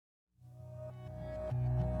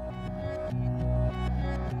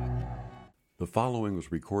The following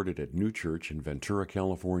was recorded at New Church in Ventura,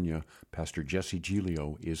 California. Pastor Jesse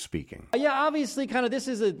Giglio is speaking. Obviously, kind of this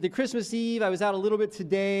is the Christmas Eve. I was out a little bit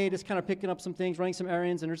today, just kind of picking up some things, running some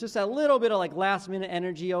errands, and there's just that little bit of like last-minute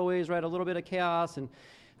energy always, right? A little bit of chaos and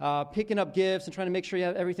picking up gifts and trying to make sure you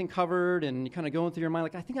have everything covered, and you're kind of going through your mind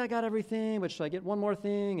like, I think I got everything, but should I get one more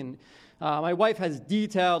thing? And my wife has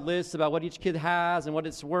detailed lists about what each kid has and what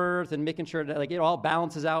it's worth, and making sure that like it all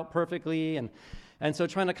balances out perfectly, and so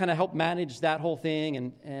trying to kind of help manage that whole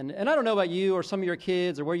thing. And I don't know about you or some of your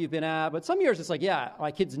kids or where you've been at, but some years it's like, yeah,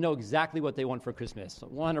 my kids know exactly what they want for Christmas.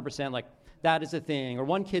 100%, like, that is a thing. Or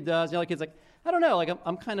one kid does, the other kid's like, I don't know, like,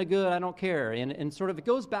 I'm kind of good, I don't care. And sort of it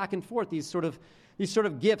goes back and forth, these sort of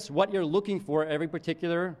gifts, what you're looking for every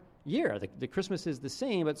particular year. The Christmas is the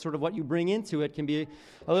same, but sort of what you bring into it can be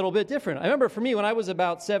a little bit different. I remember for me, when I was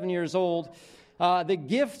about 7 years old, the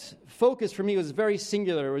gift focus for me was very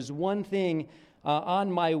singular. It was one thing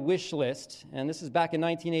on my wish list, and this is back in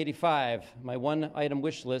 1985, my one-item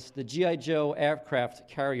wish list, the G.I. Joe aircraft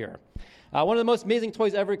carrier. One of the most amazing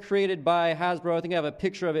toys ever created by Hasbro. I think I have a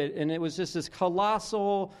picture of it, and it was just this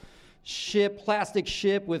colossal plastic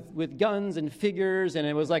ship with guns and figures, and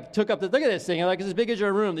it was like, look at this thing, like it's as big as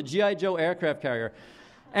your room, the G.I. Joe aircraft carrier.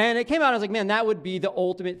 And it came out, I was like, man, that would be the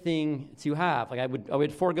ultimate thing to have. Like, I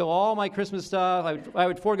would forego all my Christmas stuff. I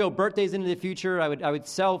would forego birthdays into the future. I would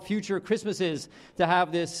sell future Christmases to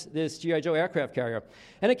have this G.I. Joe aircraft carrier.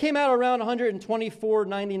 And it came out around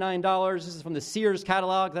 $124.99. This is from the Sears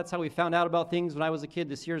catalog. That's how we found out about things when I was a kid,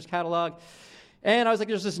 the Sears catalog. And I was like,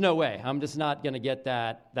 there's just no way. I'm just not going to get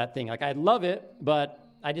that thing. Like, I love it, but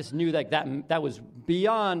I just knew that was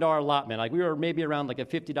beyond our allotment. Like, we were maybe around like a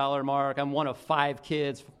 $50 mark. I'm one of 5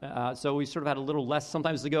 kids, so we sort of had a little less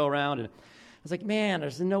sometimes to go around. And I was like, man,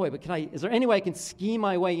 there's no way. But is there any way I can scheme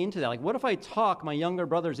my way into that? Like, what if I talk my younger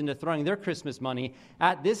brothers into throwing their Christmas money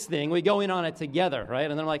at this thing? We go in on it together, right?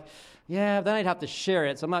 And then I'm like, yeah, then I'd have to share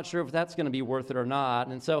it, so I'm not sure if that's going to be worth it or not.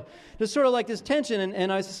 And so there's sort of like this tension,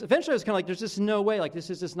 and eventually I was kind of like, there's just no way, like, this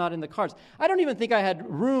is just not in the cards. I don't even think I had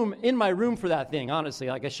room in my room for that thing, honestly.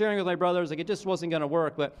 Like, I was sharing with my brothers, like, it just wasn't going to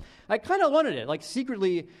work, but I kind of wanted it. Like,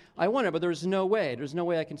 secretly, I wanted it, but there's no way. There's no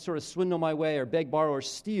way I can sort of swindle my way or beg, borrow, or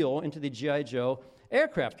steal into the G.I. Joe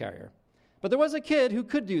aircraft carrier. But there was a kid who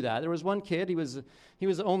could do that. There was one kid. He was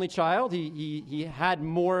the only child. He had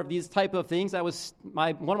more of these type of things. That was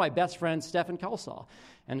one of my best friends, Stephen Kelsall.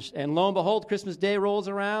 And lo and behold, Christmas Day rolls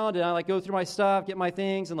around, and I like go through my stuff, get my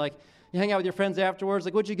things, and like you hang out with your friends afterwards.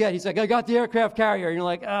 Like, what'd you get? He's like, I got the aircraft carrier. And you're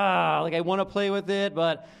like, like I want to play with it,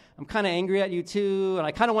 but I'm kind of angry at you too, and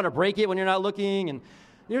I kind of want to break it when you're not looking. And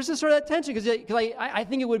there's this sort of that tension because I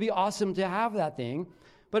think it would be awesome to have that thing,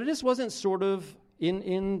 but it just wasn't sort of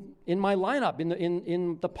in my lineup, in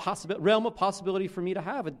the realm of possibility for me to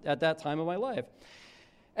have at that time of my life.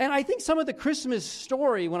 And I think some of the Christmas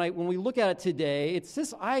story, when we look at it today, it's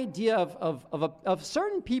this idea of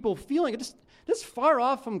certain people feeling just far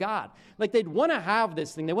off from God. Like they'd want to have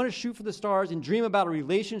this thing. They want to shoot for the stars and dream about a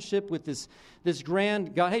relationship with this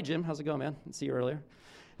grand God. Hey, Jim, how's it going, man? Didn't see you earlier.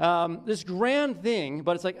 This grand thing,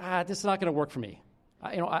 but it's like, this is not going to work for me.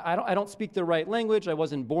 I don't speak the right language. I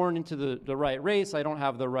wasn't born into the right race. I don't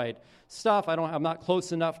have the right stuff. I'm not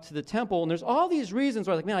close enough to the temple. And there's all these reasons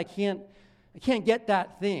where I'm like, man, I can't get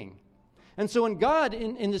that thing. And so when God,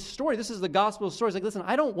 in this story, this is the gospel story, it's like, listen,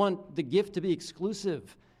 I don't want the gift to be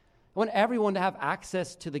exclusive. I want everyone to have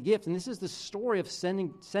access to the gift. And this is the story of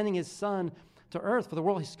sending his son to earth for the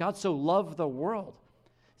world. God so loved the world.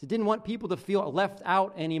 He didn't want people to feel left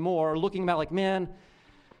out anymore or looking about like, man,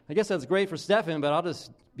 I guess that's great for Stephen, but I'll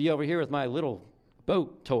just be over here with my little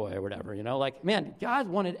boat toy or whatever, Like, man, God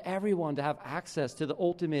wanted everyone to have access to the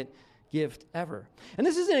ultimate gift ever. And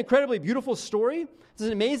this is an incredibly beautiful story. This is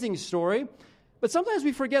an amazing story. But sometimes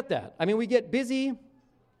we forget that. I mean, we get busy.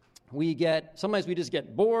 Sometimes we just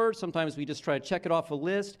get bored. Sometimes we just try to check it off a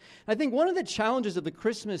list. And I think one of the challenges of the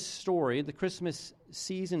Christmas story, the Christmas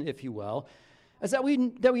season, if you will, is that we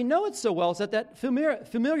know it so well, is that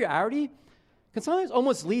familiarity can sometimes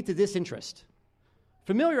almost lead to disinterest.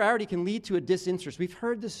 Familiarity can lead to a disinterest. We've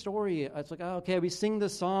heard this story. It's like, okay, we sing the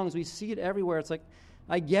songs. We see it everywhere. It's like,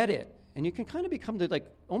 I get it. And you can kind of become to like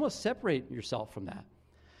almost separate yourself from that.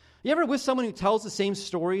 You ever with someone who tells the same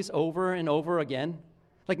stories over and over again?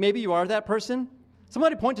 Like maybe you are that person.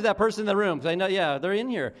 Somebody point to that person in the room because I know, yeah, they're in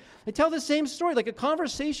here. They tell the same story. Like a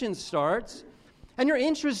conversation starts, and you're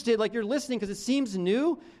interested, like you're listening because it seems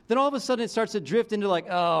new, then all of a sudden it starts to drift into like,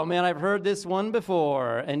 oh man, I've heard this one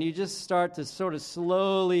before. And you just start to sort of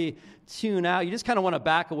slowly tune out. You just kind of want to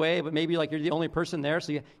back away, but maybe like you're the only person there,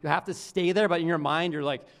 so you have to stay there, but in your mind you're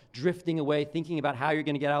like drifting away, thinking about how you're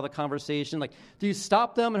going to get out of the conversation. Like, do you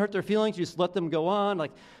stop them and hurt their feelings? Do you just let them go on?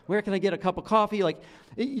 Like, where can I get a cup of coffee? Like,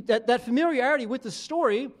 that familiarity with the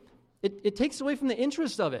story, it takes away from the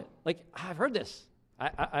interest of it. Like, I've heard this.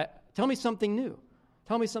 Tell me something new.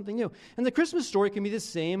 Tell me something new. And the Christmas story can be the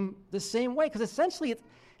same way, because essentially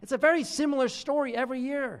it's a very similar story every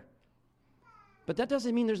year. But that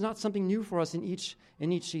doesn't mean there's not something new for us in each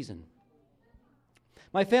season.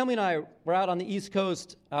 My family and I were out on the East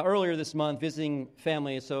Coast earlier this month visiting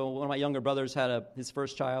family. So one of my younger brothers had his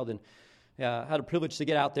first child, and had a privilege to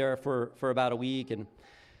get out there for about a week and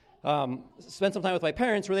spend some time with my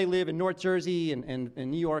parents, where they live in North Jersey and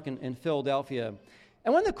New York and Philadelphia.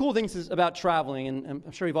 And one of the cool things is about traveling, and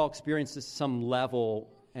I'm sure you've all experienced this to some level,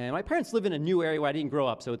 and my parents live in a new area where I didn't grow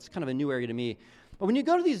up, so it's kind of a new area to me. But when you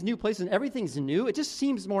go to these new places and everything's new, it just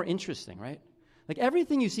seems more interesting, right? Like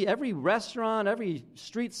everything you see, every restaurant, every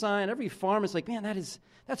street sign, every farm, it's like, man,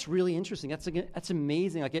 that's really interesting. That's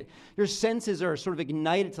amazing. Like your senses are sort of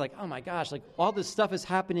ignited to like, oh my gosh, like all this stuff is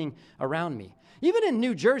happening around me. Even in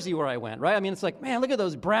New Jersey where I went, right? I mean, it's like, man, look at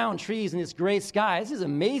those brown trees and this gray sky. This is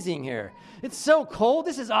amazing here. It's so cold.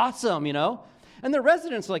 This is awesome, you know? And the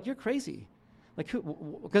residents are like, you're crazy. Like,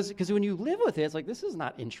 because when you live with it, it's like, this is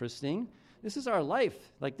not interesting. This is our life.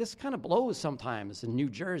 Like, this kind of blows sometimes in New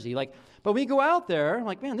Jersey. Like, but we go out there, I'm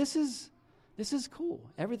like, man, this is cool.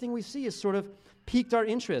 Everything we see has sort of piqued our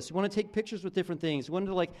interest. We want to take pictures with different things. We want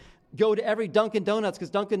to like go to every Dunkin' Donuts because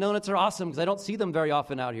Dunkin' Donuts are awesome because I don't see them very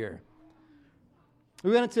often out here. We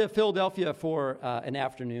went into Philadelphia for an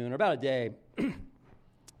afternoon, or about a day,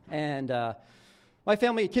 and my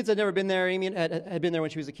family, kids had never been there. Amy had been there when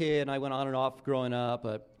she was a kid, and I went on and off growing up,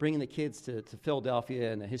 bringing the kids to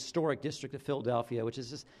Philadelphia and the historic district of Philadelphia, which is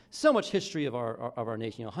just so much history of our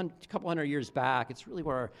nation. You know, a couple hundred years back, it's really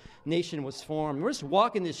where our nation was formed. We're just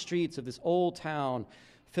walking the streets of this old town,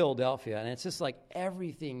 Philadelphia, and it's just like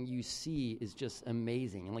everything you see is just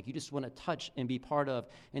amazing, and like you just want to touch and be part of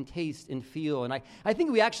and taste and feel. And I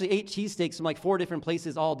think we actually ate cheesesteaks from like 4 different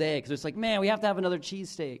places all day, because it's like, man, we have to have another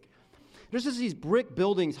cheesesteak. There's just these brick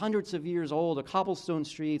buildings, hundreds of years old, or cobblestone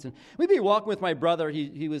streets, and we'd be walking with my brother.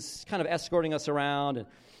 He was kind of escorting us around,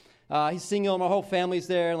 and he's single, and my whole family's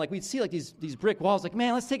there, and like we'd see like these brick walls. Like,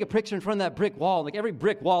 man, let's take a picture in front of that brick wall. Like every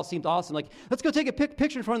brick wall seemed awesome. Like, let's go take a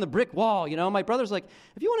picture in front of the brick wall. You know, my brother's like,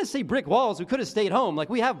 if you want to see brick walls, we could have stayed home. Like,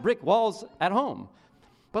 we have brick walls at home,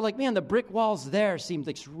 but like, man, the brick walls there seemed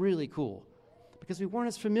like really cool because we weren't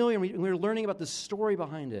as familiar. And we were learning about the story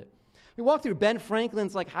behind it. We walked through Ben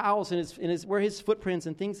Franklin's like house and where his footprints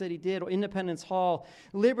and things that he did, or Independence Hall,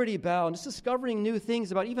 Liberty Bell, and just discovering new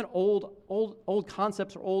things about even old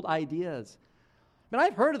concepts or old ideas. I mean,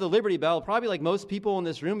 I've heard of the Liberty Bell. Probably like most people in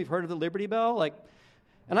this room, you've heard of the Liberty Bell. Like,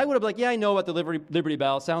 and I would have been like, yeah, I know about the Liberty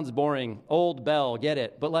Bell. Sounds boring. Old bell, get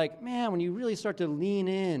it. But like, man, when you really start to lean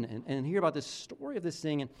in and hear about the story of this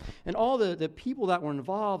thing and all the people that were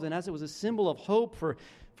involved, and as it was a symbol of hope for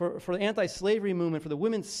the anti-slavery movement, for the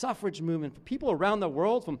women's suffrage movement, for people around the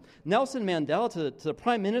world, from Nelson Mandela to the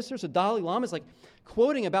prime minister to Dalai Lama, is like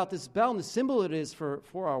quoting about this bell and the symbol it is for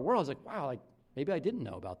our world. It's like, wow, like maybe I didn't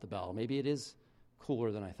know about the bell. Maybe it is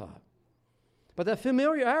cooler than I thought. But that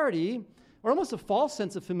familiarity, or almost a false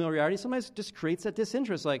sense of familiarity, sometimes just creates that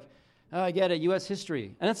disinterest. Like, oh, I get it, U.S.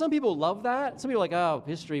 history. And then some people love that. Some people are like, oh,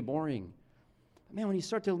 history, boring. Man, when you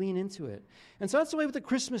start to lean into it. And so that's the way with the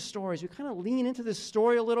Christmas stories. We kind of lean into this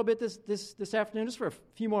story a little bit this afternoon, just for a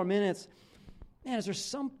few more minutes. Man, is there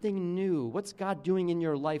something new? What's God doing in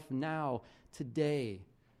your life now, today?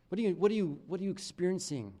 What are you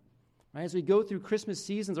experiencing? Right? As we go through Christmas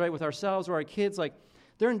seasons, right, with ourselves or our kids, like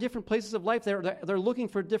they're in different places of life. They're looking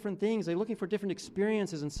for different things. They're looking for different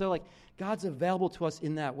experiences. And so like God's available to us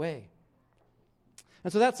in that way.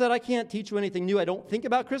 And so that said, I can't teach you anything new. I don't think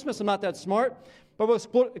about Christmas. I'm not that smart. But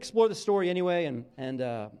we'll explore the story anyway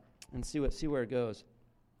and see where it goes.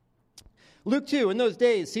 Luke 2, in those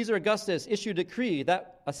days, Caesar Augustus issued a decree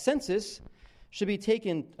that a census should be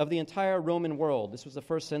taken of the entire Roman world. This was the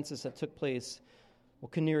first census that took place while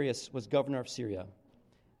Quirinius was governor of Syria.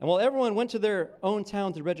 And while everyone went to their own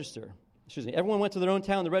town to register,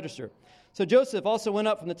 So Joseph also went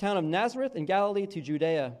up from the town of Nazareth in Galilee to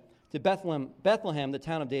Judea, to Bethlehem, the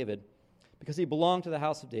town of David, because he belonged to the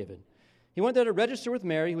house of David. He went there to register with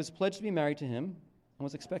Mary, who was pledged to be married to him and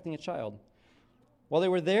was expecting a child. While they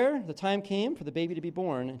were there, the time came for the baby to be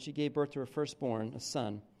born, and she gave birth to her firstborn, a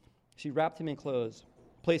son. She wrapped him in clothes,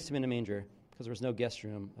 placed him in a manger, because there was no guest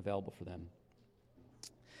room available for them.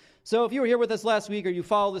 So if you were here with us last week or you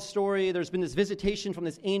follow the story, there's been this visitation from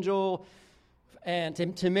this angel and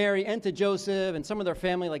to Mary and to Joseph and some of their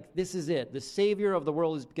family. Like, this is it. The Savior of the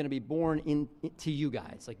world is going to be born to you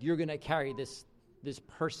guys. Like, you're going to carry this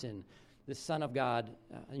person, this Son of God,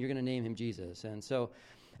 and you're going to name him Jesus. And so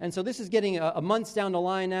this is getting a months down the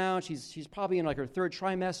line now. She's probably in like her third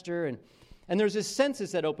trimester, and there's this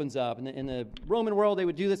census that opens up. In the Roman world, they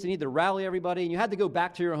would do this. They need to rally everybody, and you had to go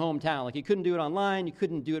back to your hometown. Like, you couldn't do it online. You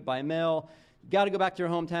couldn't do it by mail. You got to go back to your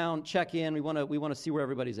hometown, check in. We want to see where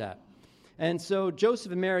everybody's at. And so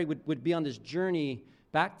Joseph and Mary would be on this journey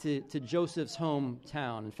back to Joseph's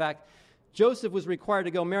hometown. In fact, Joseph was required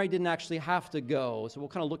to go. Mary didn't actually have to go, so we'll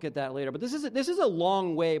kind of look at that later. But this is a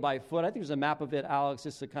long way by foot. I think there's a map of it, Alex,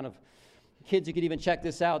 just to kind of, kids, you could even check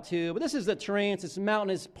this out too. But this is the terrain. It's this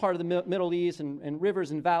mountainous part of the Middle East and rivers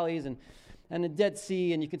and valleys and the Dead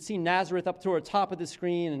Sea. And you can see Nazareth up toward the top of the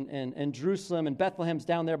screen and Jerusalem, and Bethlehem's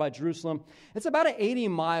down there by Jerusalem. It's about an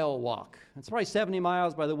 80-mile walk. It's probably 70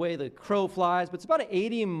 miles by the way the crow flies, but it's about an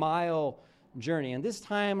 80-mile journey. And this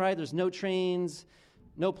time, right, there's no trains,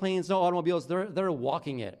 no planes, no automobiles. They're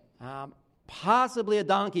walking it. Possibly a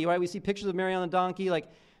donkey, right? We see pictures of Mary on a donkey. Like,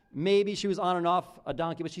 maybe she was on and off a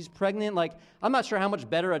donkey, but she's pregnant. Like, I'm not sure how much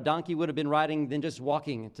better a donkey would have been riding than just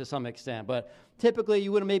walking to some extent. But typically,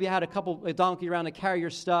 you would have maybe had a donkey around to carry your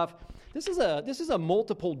stuff. This is a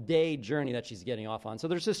multiple day journey that she's getting off on. So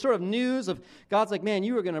there's this sort of news of God's like, man,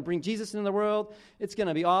 you are going to bring Jesus into the world. It's going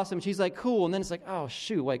to be awesome. And she's like, cool. And then it's like, oh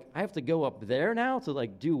shoot, like I have to go up there now to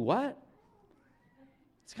like do what?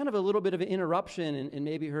 It's kind of a little bit of an interruption in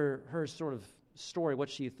maybe her sort of story, what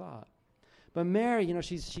she thought. But Mary,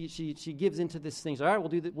 she gives into this thing. So, all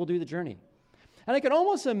right, we'll do the journey. And I can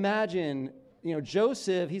almost imagine,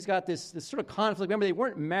 Joseph, he's got this sort of conflict. Remember, they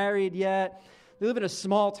weren't married yet. They live in a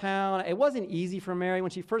small town. It wasn't easy for Mary when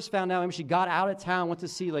she first found out. Maybe she got out of town, went to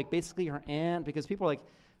see like basically her aunt, because people were like,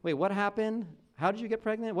 wait, what happened? How did you get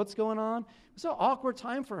pregnant? What's going on? It was an awkward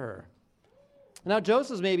time for her. Now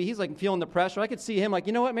Joseph's he's like feeling the pressure. I could see him like,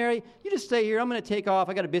 you know what, Mary, you just stay here. I'm going to take off.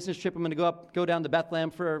 I got a business trip. I'm going to go down to Bethlehem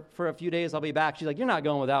for a few days. I'll be back. She's like, you're not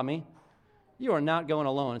going without me. You are not going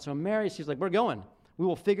alone. And so Mary, she's like, we're going. We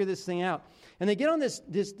will figure this thing out. And they get on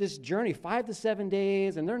this journey, 5 to 7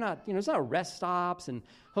 days, and they're not, there's not rest stops and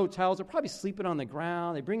hotels. They're probably sleeping on the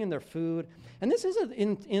ground. They bring in their food. And this is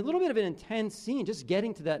a little bit of an intense scene, just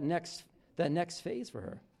getting to that next phase for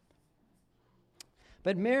her.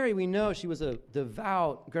 But Mary, we know she was a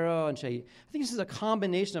devout girl, and I think this is a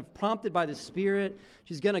combination of prompted by the Spirit.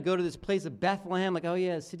 She's going to go to this place of Bethlehem, like, oh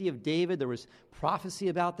yeah, the city of David. There was prophecy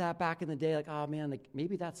about that back in the day, like, oh man, like,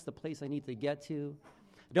 maybe that's the place I need to get to.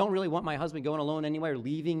 I don't really want my husband going alone anyway or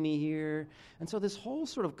leaving me here. And so this whole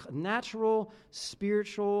sort of natural,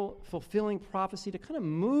 spiritual, fulfilling prophecy to kind of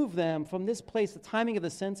move them from this place, the timing of the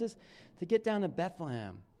census, to get down to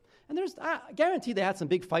Bethlehem. And I guarantee they had some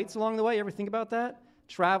big fights along the way. You ever think about that?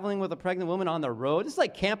 Traveling with a pregnant woman on the road. It's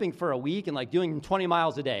like camping for a week and like doing 20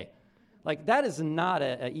 miles a day. Like, that is not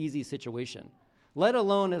an easy situation. Let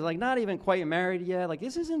alone is like not even quite married yet. Like,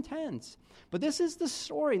 this is intense. But this is the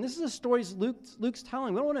story. And this is the stories Luke's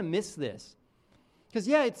telling. We don't want to miss this. Because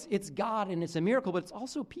yeah, it's God and it's a miracle, but it's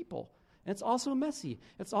also people. And it's also messy.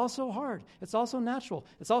 It's also hard. It's also natural.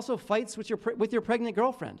 It's also fights with your pregnant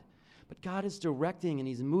girlfriend. But God is directing and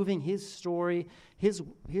he's moving his story, his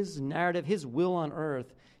narrative, his will on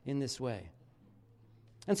earth in this way.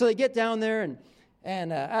 And so they get down there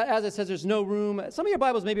and as it says, there's no room. Some of your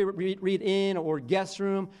Bibles maybe read inn or guest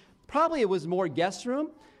room. Probably it was more guest room.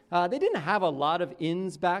 They didn't have a lot of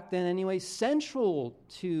inns back then anyway. Central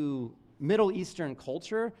to Middle Eastern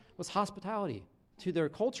culture was hospitality. To their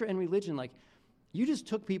culture and religion, like, you just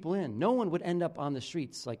took people in. No one would end up on the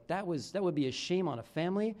streets. Like, that would be a shame on a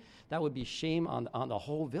family. That would be shame on the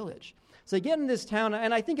whole village. So they get in this town,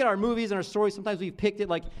 and I think in our movies and our stories, sometimes we've picked it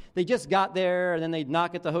like they just got there, and then they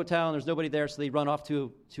knock at the hotel, and there's nobody there, so they run off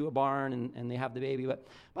to a barn, and they have the baby. But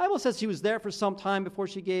the Bible says she was there for some time before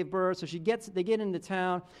she gave birth, so they get into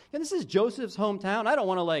town. And this is Joseph's hometown. I don't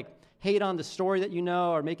want to, like, hate on the story that you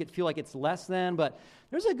know or make it feel like it's less than, but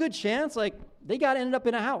there's a good chance, like, they ended up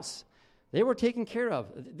in a house. They were taken care of.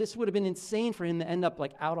 This would have been insane for him to end up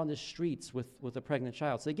like out on the streets with a pregnant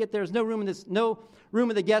child. So they get there. There's no room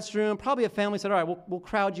in the guest room. Probably a family said, all right, we'll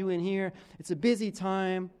crowd you in here. It's a busy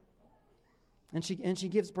time. And she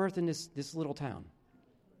gives birth in this little town.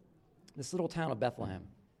 This little town of Bethlehem.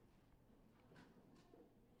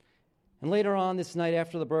 And later on this night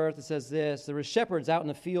after the birth, it says this: there were shepherds out in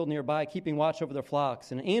the field nearby keeping watch over their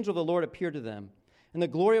flocks. And an angel of the Lord appeared to them. And the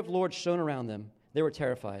glory of the Lord shone around them. They were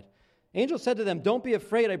terrified. Angel said to them, "Don't be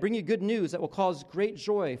afraid. I bring you good news that will cause great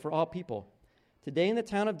joy for all people. Today in the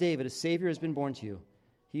town of David, a Savior has been born to you.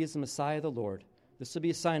 He is the Messiah, the Lord. This will be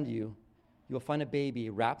a sign to you. You will find a baby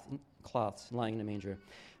wrapped in cloths lying in a manger."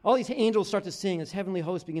 All these angels start to sing. This heavenly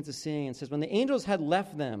host begins to sing and says, when the angels had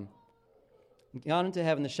left them, gone into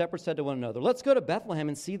heaven, the shepherds said to one another, "Let's go to Bethlehem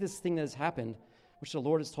and see this thing that has happened, which the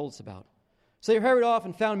Lord has told us about." So they hurried off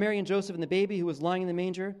and found Mary and Joseph and the baby who was lying in the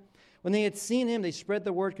manger. When they had seen him, they spread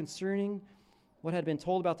the word concerning what had been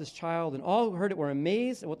told about this child, and all who heard it were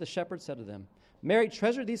amazed at what the shepherds said to them. Mary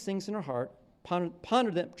treasured these things in her heart,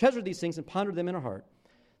 treasured these things and pondered them in her heart.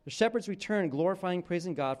 The shepherds returned, glorifying,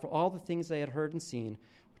 praising God for all the things they had heard and seen,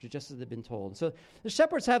 which are just as they'd been told. So the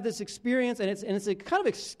shepherds have this experience, and it's a kind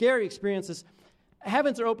of a scary experience. This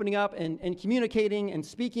heavens are opening up and communicating and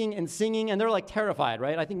speaking and singing, and they're like terrified,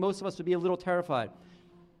 right? I think most of us would be a little terrified.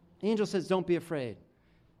 Angel says, "Don't be afraid."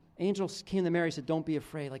 Angel came to Mary and said, "Don't be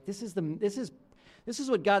afraid." Like this is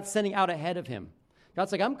what God's sending out ahead of him.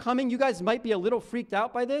 God's like, "I'm coming. You guys might be a little freaked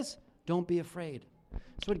out by this. Don't be afraid."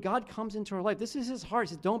 So when God comes into our life, this is his heart.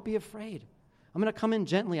 He says, "Don't be afraid. I'm going to come in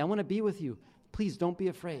gently. I want to be with you. Please don't be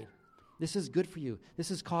afraid. This is good for you.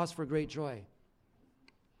 This is cause for great joy."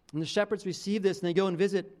 And the shepherds receive this, and they go and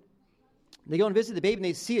visit the baby, and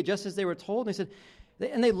they see it just as they were told.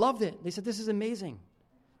 And they loved it. They said, "This is amazing."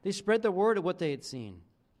 They spread the word of what they had seen.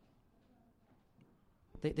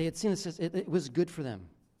 They had seen this. It was good for them.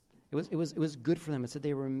 It was good for them. It said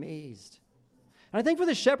they were amazed. And I think for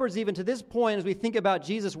the shepherds, even to this point, as we think about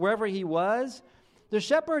Jesus, wherever he was, the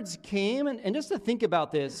shepherds came, and just to think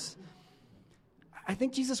about this, I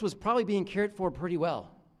think Jesus was probably being cared for pretty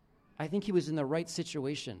well. I think he was in the right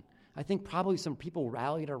situation. I think probably some people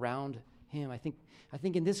rallied around him. I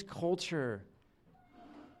think in this culture,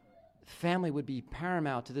 family would be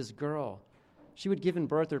paramount to this girl. She would give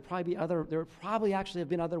birth. There would probably actually have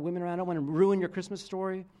been other women around. I don't want to ruin your Christmas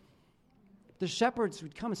story. The shepherds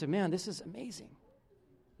would come and say, "Man, this is amazing.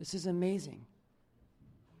 This is amazing."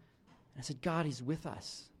 And I said, God, he's with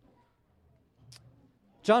us.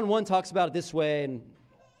 John 1 talks about it this way, and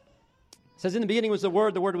says, "In the beginning was the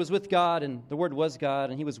Word was with God, and the Word was God,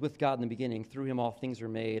 and he was with God in the beginning. Through him all things were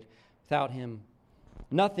made. Without him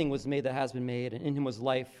nothing was made that has been made, and in him was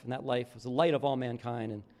life, and that life was the light of all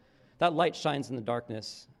mankind, and that light shines in the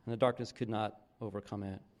darkness, and the darkness could not overcome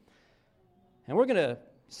it." And we're going to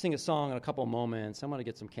sing a song in a couple of moments. I'm going to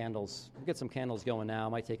get some candles. We'll get some candles going now.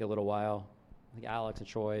 It might take a little while. I think Alex and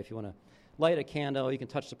Troy, if you want to light a candle, you can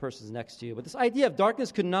touch the person next to you. But this idea of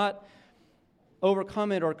darkness could not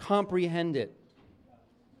overcome it or comprehend it.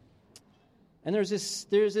 And there's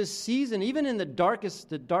this season, even in the darkest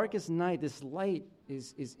night, this light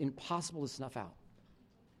is impossible to snuff out.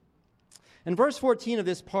 In verse 14 of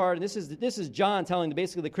this part, and this is John telling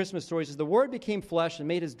basically the Christmas story, says, "The Word became flesh and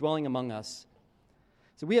made his dwelling among us.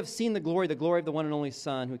 So we have seen the glory of the one and only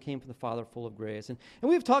Son who came from the Father full of grace." And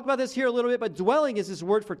we've talked about this here a little bit, but dwelling is this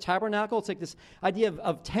word for tabernacle. It's like this idea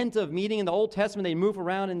of tent of meeting. In the Old Testament, they move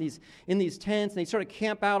around in these tents, and they sort of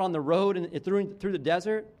camp out on the road and through the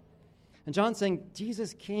desert. And John's saying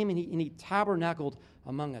Jesus came and he tabernacled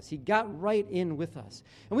among us. He got right in with us.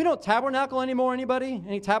 And we don't tabernacle anymore, anybody?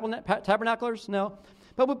 Any tabernaclers? No.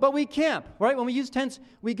 But we camp, right? When we use tents,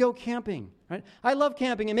 we go camping, right? I love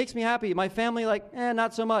camping. It makes me happy. My family,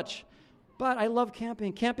 not so much. But I love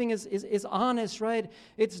camping. Camping is honest, right?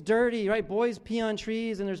 It's dirty, right? Boys pee on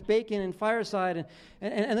trees, and there's bacon and fireside,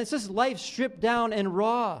 and it's just life stripped down and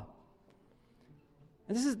raw.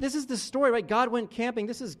 And this is the story, right? God went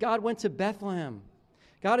camping. God went to Bethlehem.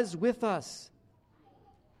 God is with us.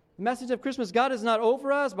 The message of Christmas, God is not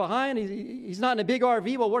over us, behind. He's not in a big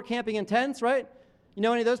RV while we're camping in tents, right? You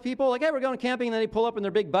know any of those people? Like, hey, we're going camping, and then they pull up in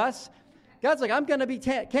their big bus. God's like, I'm going to be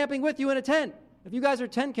camping with you in a tent. If you guys are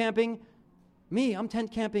tent camping, I'm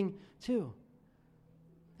tent camping too.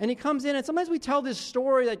 And he comes in, and sometimes we tell this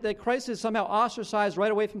story that Christ is somehow ostracized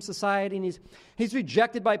right away from society, and he's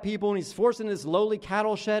rejected by people, and he's forced into this lowly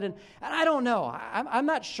cattle shed. And I don't know. I'm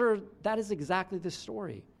not sure that is exactly the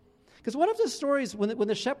story. Because one of the stories, when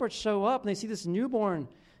the shepherds show up and they see this newborn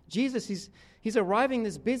Jesus, he's arriving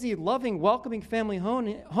this busy, loving, welcoming family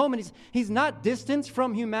home, and he's not distanced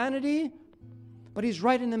from humanity, but he's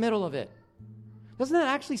right in the middle of it. Doesn't that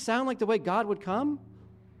actually sound like the way God would come?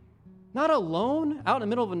 Not alone, out in the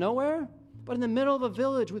middle of nowhere, but in the middle of a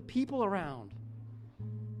village with people around.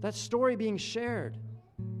 That story being shared.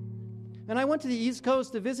 And I went to the East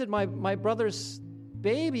Coast to visit my brother's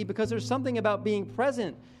baby because there's something about being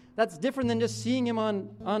present that's different than just seeing him on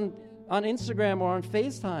Instagram or on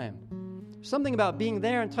FaceTime. Something about being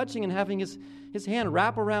there and touching and having his hand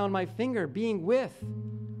wrap around my finger, being with.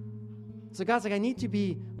 So God's like, I need to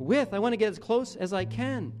be with. I want to get as close as I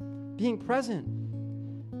can, being present.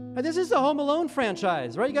 Now, this is the Home Alone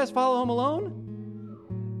franchise, right? You guys follow Home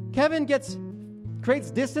Alone? Kevin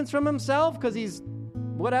creates distance from himself because he's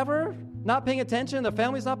whatever, not paying attention. The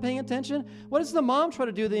family's not paying attention. What does the mom try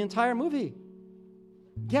to do the entire movie?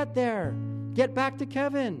 Get there. Get back to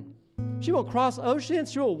Kevin. She will cross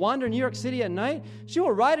oceans. She will wander New York City at night. She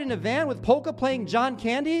will ride in a van with polka playing John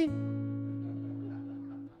Candy.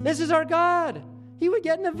 This is our God. He would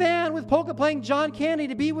get in a van with polka playing John Candy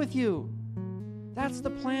to be with you. That's the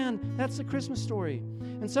plan. That's the Christmas story.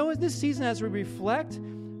 And so as this season, as we reflect,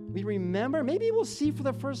 we remember, maybe we'll see for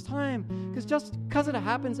the first time, because just because it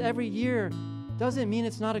happens every year doesn't mean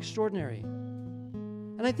it's not extraordinary.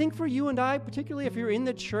 And I think for you and I, particularly if you're in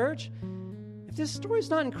the church, if this story is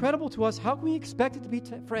not incredible to us, how can we expect it to be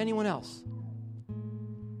for anyone else?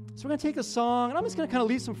 So we're going to take a song, and I'm just going to kind of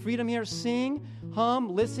leave some freedom here. Sing,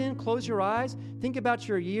 hum, listen, close your eyes. Think about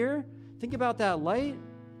your year. Think about that light.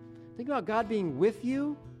 Think about God being with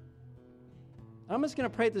you. And I'm just going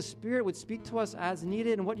to pray that the Spirit would speak to us as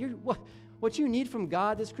needed. And what you need from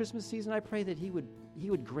God this Christmas season, I pray that He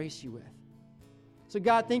would grace you with. So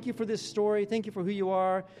God, thank you for this story. Thank you for who you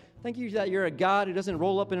are. Thank you that you're a God who doesn't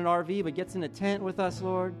roll up in an RV but gets in a tent with us,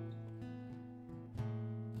 Lord.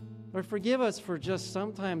 Lord, forgive us for just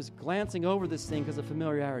sometimes glancing over this thing because of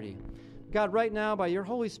familiarity. God, right now, by your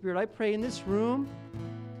Holy Spirit, I pray in this room,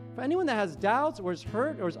 for anyone that has doubts or is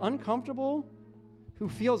hurt or is uncomfortable, who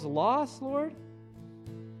feels lost, Lord,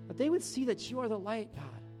 that they would see that you are the light, God.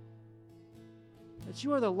 That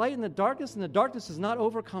you are the light in the darkness, and the darkness does not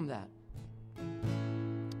overcome that.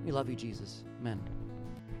 We love you, Jesus. Amen.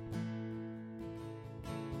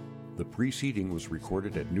 The preceding was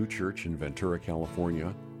recorded at New Church in Ventura,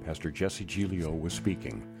 California. Pastor Jesse Giglio was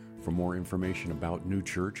speaking. For more information about New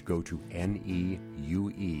Church, go to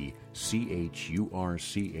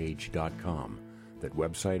neuechurch.com. That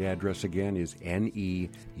website address again is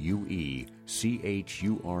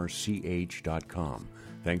neuechurch.com.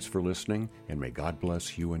 Thanks for listening, and may God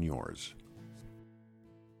bless you and yours.